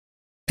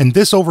In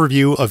this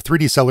overview of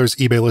 3Dsellers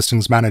eBay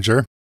Listings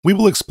Manager, we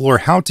will explore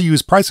how to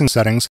use pricing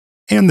settings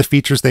and the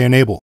features they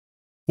enable.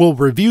 We'll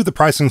review the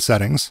pricing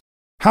settings,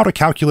 how to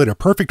calculate a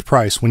perfect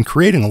price when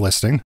creating a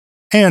listing,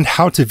 and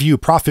how to view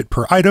profit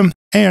per item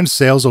and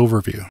sales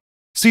overview.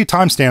 See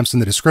timestamps in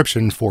the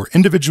description for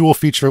individual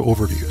feature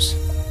overviews.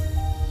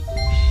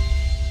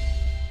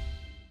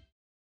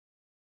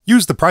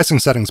 Use the pricing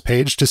settings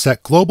page to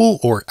set global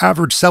or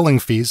average selling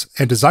fees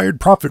and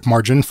desired profit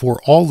margin for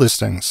all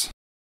listings.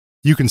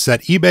 You can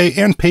set eBay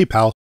and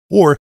PayPal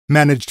or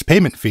managed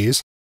payment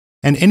fees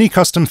and any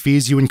custom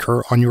fees you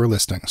incur on your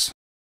listings.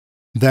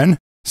 Then,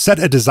 set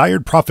a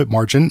desired profit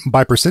margin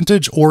by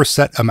percentage or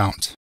set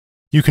amount.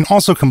 You can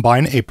also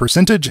combine a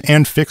percentage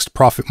and fixed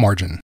profit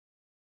margin.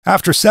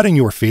 After setting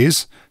your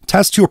fees,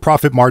 test your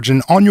profit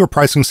margin on your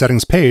pricing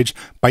settings page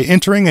by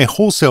entering a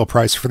wholesale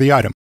price for the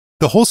item.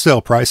 The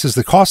wholesale price is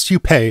the cost you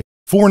pay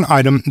for an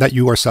item that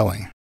you are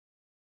selling.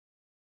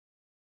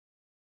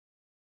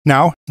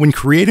 Now, when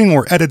creating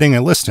or editing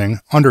a listing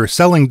under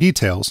Selling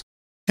Details,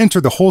 enter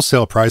the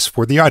wholesale price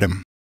for the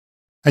item,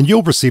 and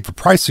you'll receive a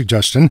price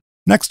suggestion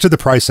next to the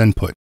price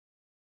input.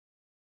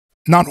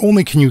 Not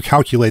only can you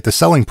calculate the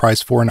selling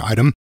price for an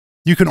item,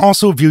 you can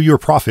also view your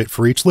profit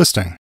for each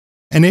listing.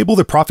 Enable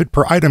the Profit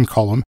per Item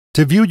column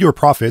to view your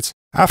profits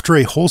after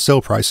a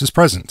wholesale price is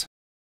present.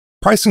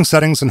 Pricing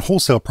settings and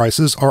wholesale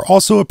prices are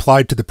also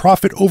applied to the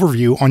profit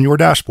overview on your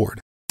dashboard.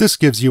 This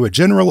gives you a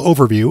general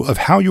overview of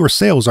how your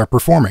sales are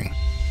performing.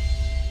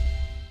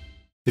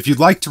 If you'd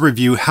like to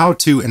review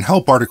how-to and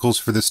help articles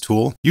for this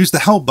tool, use the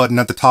Help button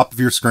at the top of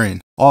your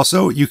screen.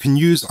 Also, you can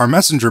use our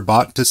Messenger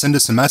bot to send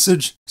us a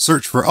message,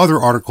 search for other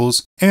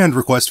articles, and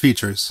request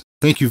features.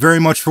 Thank you very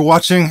much for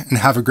watching, and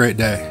have a great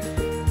day.